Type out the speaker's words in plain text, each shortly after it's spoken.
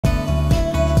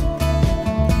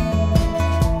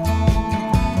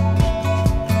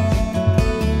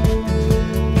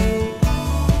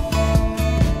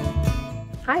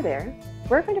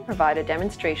we're going to provide a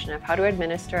demonstration of how to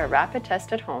administer a rapid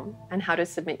test at home and how to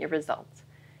submit your results.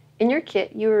 In your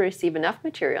kit, you will receive enough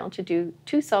material to do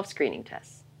 2 self-screening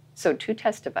tests, so 2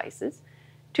 test devices,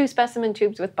 2 specimen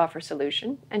tubes with buffer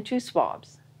solution, and 2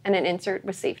 swabs, and an insert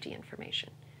with safety information.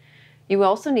 You will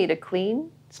also need a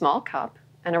clean, small cup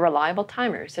and a reliable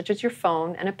timer, such as your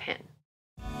phone and a pen.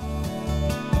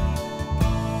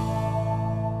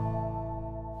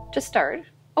 To start,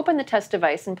 open the test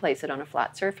device and place it on a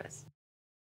flat surface.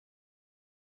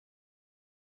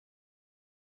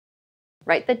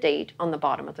 Write the date on the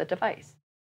bottom of the device.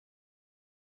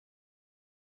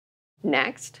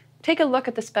 Next, take a look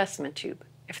at the specimen tube.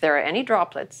 If there are any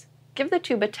droplets, give the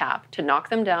tube a tap to knock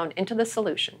them down into the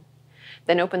solution.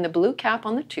 Then open the blue cap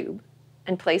on the tube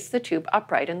and place the tube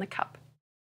upright in the cup.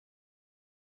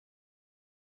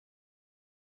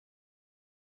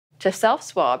 To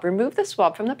self-swab, remove the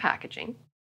swab from the packaging.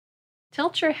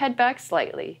 Tilt your head back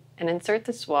slightly and insert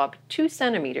the swab 2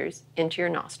 centimeters into your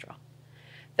nostril.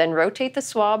 Then rotate the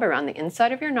swab around the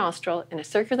inside of your nostril in a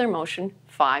circular motion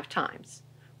 5 times.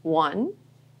 1,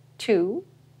 2,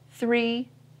 3,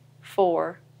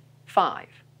 4, 5,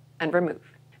 and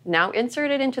remove. Now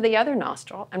insert it into the other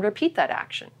nostril and repeat that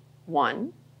action.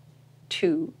 1,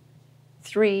 2,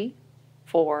 3,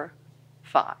 4,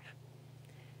 5.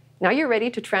 Now you're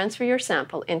ready to transfer your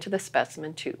sample into the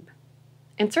specimen tube.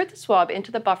 Insert the swab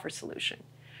into the buffer solution.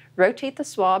 Rotate the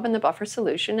swab and the buffer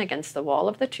solution against the wall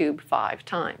of the tube 5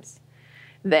 times.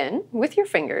 Then, with your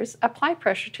fingers, apply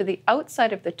pressure to the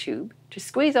outside of the tube to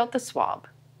squeeze out the swab.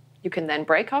 You can then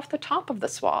break off the top of the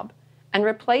swab and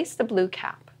replace the blue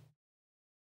cap.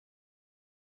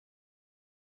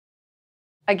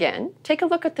 Again, take a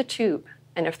look at the tube,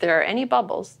 and if there are any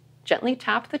bubbles, gently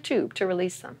tap the tube to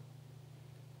release them.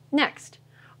 Next,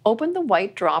 open the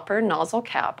white dropper nozzle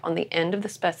cap on the end of the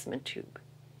specimen tube.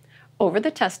 Over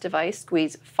the test device,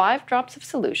 squeeze 5 drops of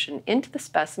solution into the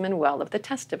specimen well of the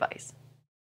test device.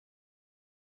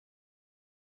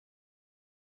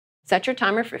 Set your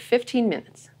timer for 15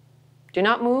 minutes. Do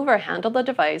not move or handle the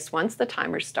device once the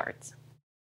timer starts.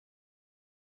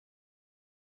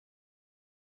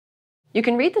 You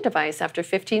can read the device after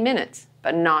 15 minutes,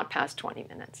 but not past 20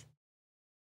 minutes.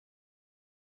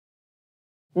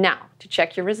 Now, to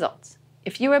check your results.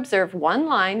 If you observe 1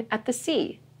 line at the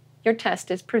C, your test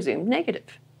is presumed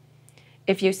negative.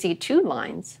 If you see 2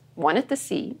 lines, 1 at the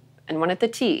C and 1 at the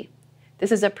T,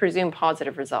 this is a presumed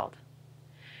positive result.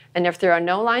 And if there are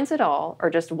no lines at all, or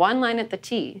just 1 line at the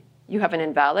T, you have an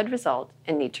invalid result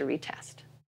and need to retest.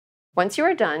 Once you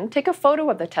are done, take a photo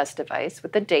of the test device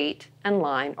with the date and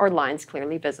line or lines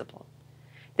clearly visible.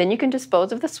 Then you can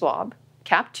dispose of the swab,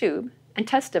 cap tube, and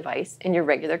test device in your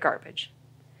regular garbage.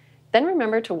 Then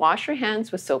remember to wash your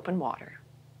hands with soap and water.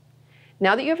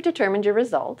 Now that you have determined your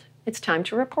result, it's time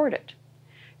to report it.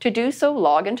 To do so,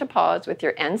 log into PAWS with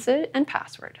your NSID and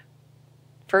password.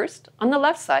 First, on the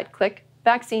left side, click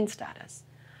Vaccine Status.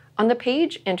 On the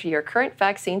page, enter your current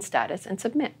vaccine status and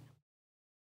submit.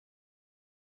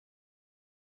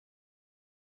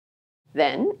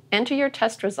 Then, enter your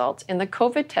test results in the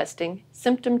COVID Testing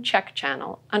Symptom Check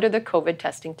channel under the COVID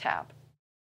Testing tab.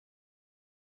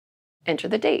 Enter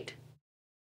the date.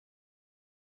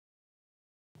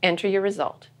 Enter your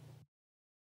result.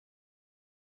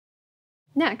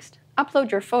 Next,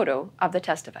 upload your photo of the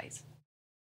test device.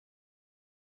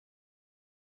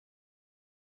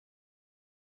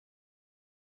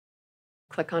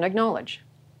 Click on Acknowledge.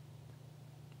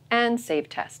 And Save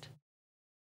Test.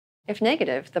 If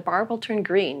negative, the bar will turn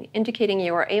green, indicating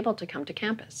you are able to come to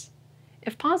campus.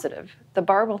 If positive, the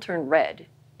bar will turn red,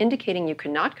 indicating you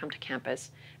cannot come to campus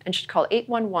and should call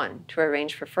 811 to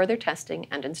arrange for further testing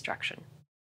and instruction.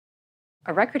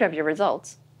 A record of your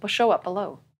results will show up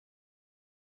below.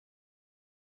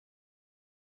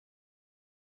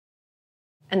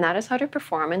 And that is how to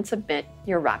perform and submit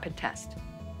your rapid test.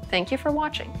 Thank you for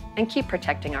watching, and keep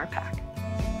protecting our pack.